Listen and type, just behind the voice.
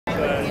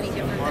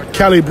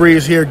Kelly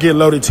Breeze here, Get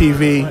Loaded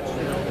TV.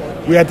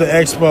 We at the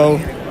expo.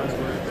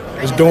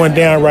 It's going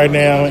down right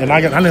now, and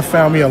I done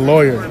found me a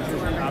lawyer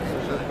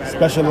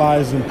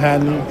specialized in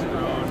patenting.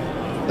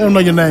 Let them know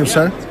your name,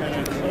 sir.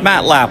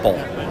 Matt LAPPLE.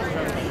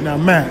 Now,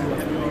 Matt,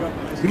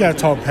 we got to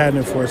talk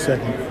patenting for a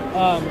second.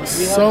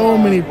 So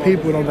many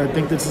people don't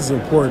think this is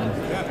important.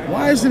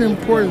 Why is it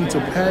important to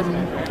patent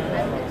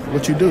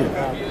what you do?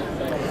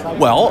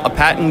 Well, a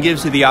patent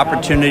gives you the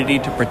opportunity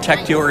to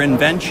protect your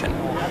invention.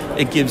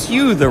 It gives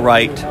you the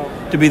right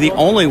to be the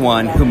only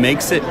one who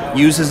makes it,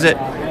 uses it,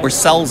 or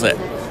sells it.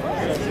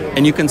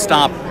 And you can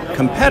stop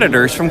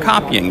competitors from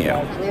copying you.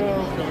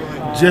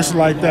 Just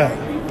like that.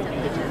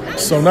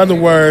 So in other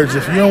words,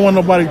 if you don't want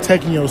nobody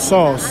taking your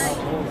sauce,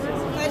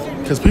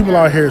 because people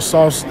out here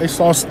sauce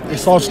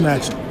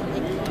snatching.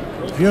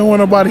 If you don't want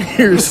nobody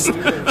here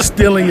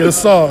stealing your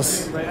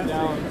sauce,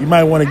 you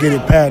might want to get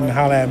it patented and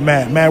holler at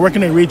Matt. Matt, where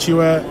can they reach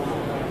you at?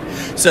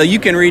 So you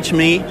can reach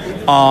me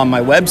on my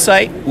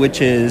website,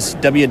 which is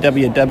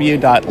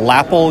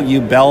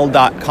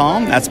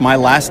www.lappleubell.com. That's my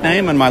last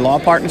name and my law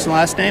partner's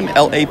last name,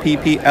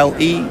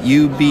 LAPPLEUBELL.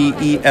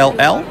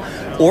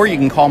 Or you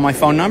can call my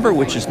phone number,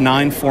 which is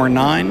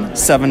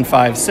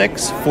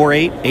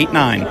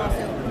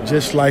 949-756-4889.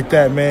 Just like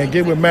that, man.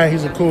 Get with Matt.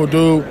 He's a cool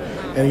dude,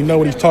 and he know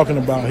what he's talking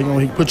about. He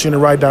put you in the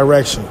right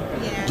direction.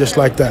 Just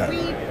like that.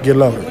 Get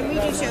loaded.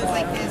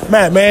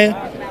 Matt, man,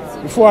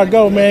 before I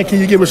go, man, can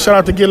you give a shout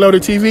out to Get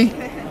Loaded TV?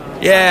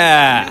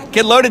 Yeah,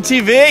 Get Loaded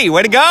TV.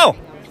 Way to go.